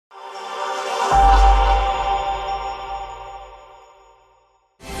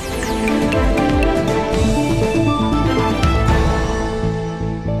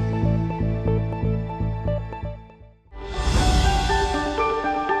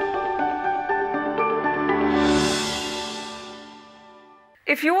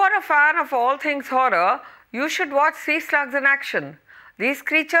If you are a fan of all things horror, you should watch sea slugs in action. These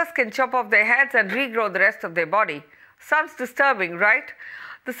creatures can chop off their heads and regrow the rest of their body. Sounds disturbing, right?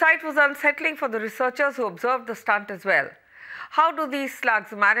 The sight was unsettling for the researchers who observed the stunt as well. How do these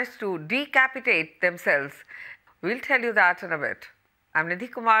slugs manage to decapitate themselves? We'll tell you that in a bit. I'm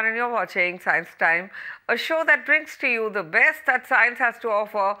Nidhi Kumar and you're watching Science Time, a show that brings to you the best that science has to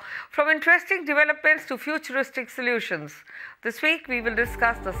offer, from interesting developments to futuristic solutions. This week we will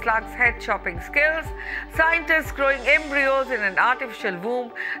discuss the slug's head chopping skills, scientists growing embryos in an artificial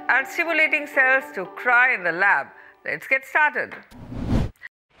womb, and stimulating cells to cry in the lab. Let's get started.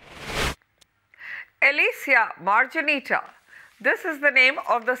 Elysia marginata. This is the name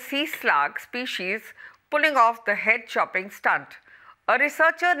of the sea slug species pulling off the head chopping stunt. A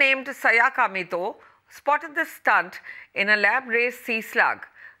researcher named Sayaka Mito spotted this stunt in a lab-raised sea slug.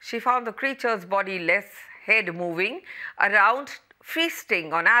 She found the creature's body less head moving around,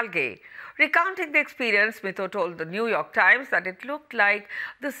 feasting on algae. Recounting the experience, Mito told the New York Times that it looked like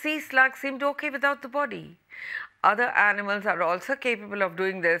the sea slug seemed okay without the body. Other animals are also capable of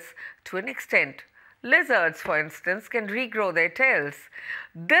doing this to an extent. Lizards, for instance, can regrow their tails.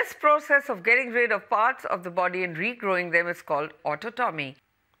 This process of getting rid of parts of the body and regrowing them is called autotomy.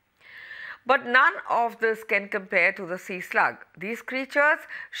 But none of this can compare to the sea slug. These creatures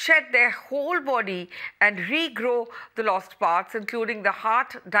shed their whole body and regrow the lost parts, including the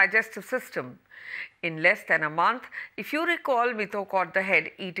heart, digestive system. In less than a month, if you recall, Mito caught the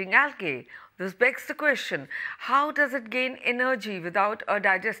head eating algae. This begs the question, how does it gain energy without a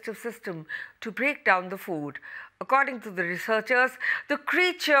digestive system to break down the food? According to the researchers, the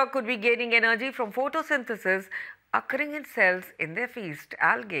creature could be gaining energy from photosynthesis occurring in cells in their feast,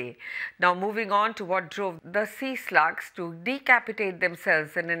 algae. Now moving on to what drove the sea slugs to decapitate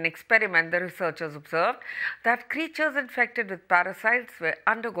themselves. In an experiment, the researchers observed that creatures infected with parasites were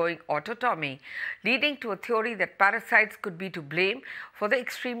undergoing autotomy, leading to a theory that parasites could be to blame for the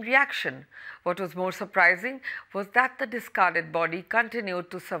extreme reaction. What was more surprising was that the discarded body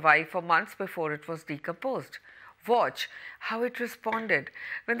continued to survive for months before it was decomposed. Watch how it responded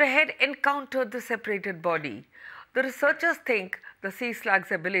when the head encountered the separated body. The researchers think the sea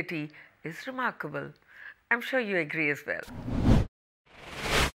slug's ability is remarkable. I'm sure you agree as well.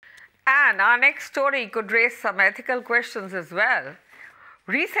 And our next story could raise some ethical questions as well.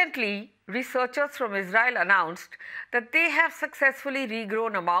 Recently, researchers from Israel announced that they have successfully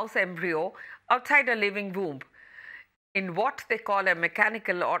regrown a mouse embryo outside a living womb in what they call a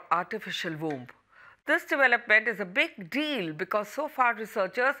mechanical or artificial womb. This development is a big deal because so far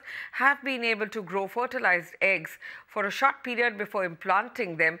researchers have been able to grow fertilized eggs for a short period before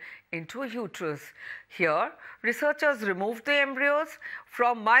implanting them into a uterus. Here, researchers removed the embryos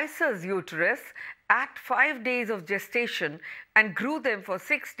from mice's uterus at 5 days of gestation and grew them for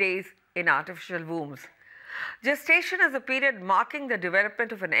 6 days in artificial wombs. Gestation is a period marking the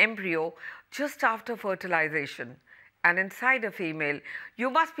development of an embryo just after fertilization. And inside a female, you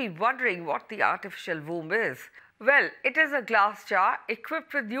must be wondering what the artificial womb is. Well, it is a glass jar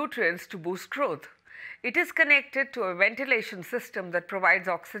equipped with nutrients to boost growth. It is connected to a ventilation system that provides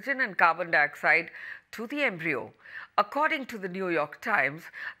oxygen and carbon dioxide to the embryo. According to the New York Times,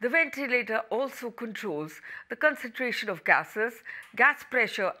 the ventilator also controls the concentration of gases, gas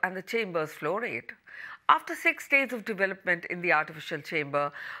pressure, and the chamber's flow rate. After 6 days of development in the artificial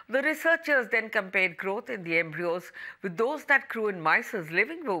chamber, the researchers then compared growth in the embryos with those that grew in mice's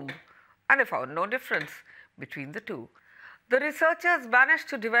living womb, and they found no difference between the two. The researchers managed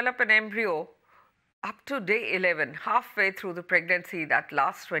to develop an embryo up to day 11, halfway through the pregnancy that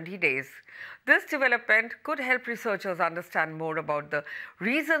lasts 20 days. This development could help researchers understand more about the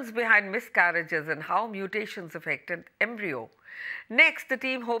reasons behind miscarriages and how mutations affect an embryo. Next, the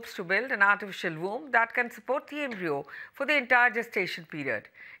team hopes to build an artificial womb that can support the embryo for the entire gestation period.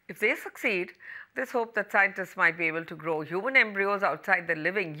 If they succeed, there's hope that scientists might be able to grow human embryos outside the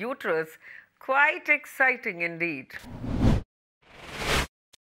living uterus. Quite exciting indeed.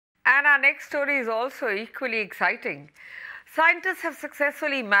 And our next story is also equally exciting. Scientists have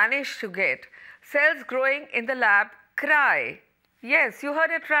successfully managed to get cells growing in the lab cry. Yes, you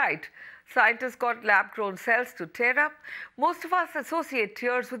heard it right. Scientists got lab-grown cells to tear up. Most of us associate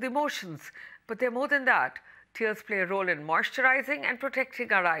tears with emotions, but they're more than that. Tears play a role in moisturizing and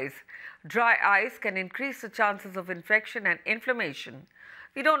protecting our eyes. Dry eyes can increase the chances of infection and inflammation.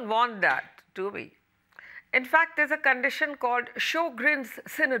 We don't want that, do we? In fact, there's a condition called Shogren's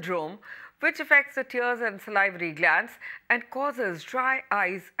syndrome, which affects the tears and salivary glands and causes dry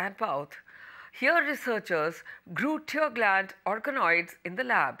eyes and mouth. Here researchers grew tear gland organoids in the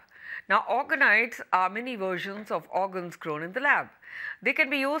lab. Now organoids are mini versions of organs grown in the lab. They can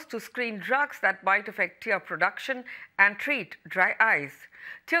be used to screen drugs that might affect tear production and treat dry eyes.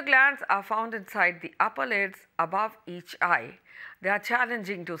 Tear glands are found inside the upper lids above each eye. They are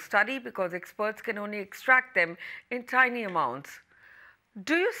challenging to study because experts can only extract them in tiny amounts.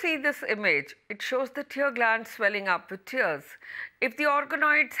 Do you see this image? It shows the tear gland swelling up with tears. If the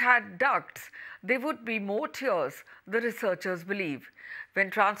organoids had ducts, there would be more tears, the researchers believe. When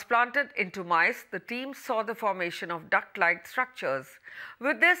transplanted into mice, the team saw the formation of duct-like structures.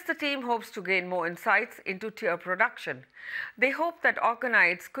 With this, the team hopes to gain more insights into tear production. They hope that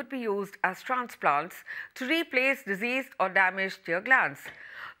organoids could be used as transplants to replace diseased or damaged tear glands.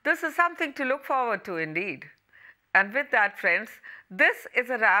 This is something to look forward to indeed. And with that, friends, this is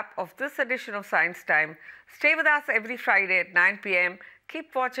a wrap of this edition of Science Time. Stay with us every Friday at 9 p.m.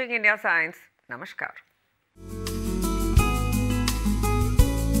 Keep watching India Science. Namaskar.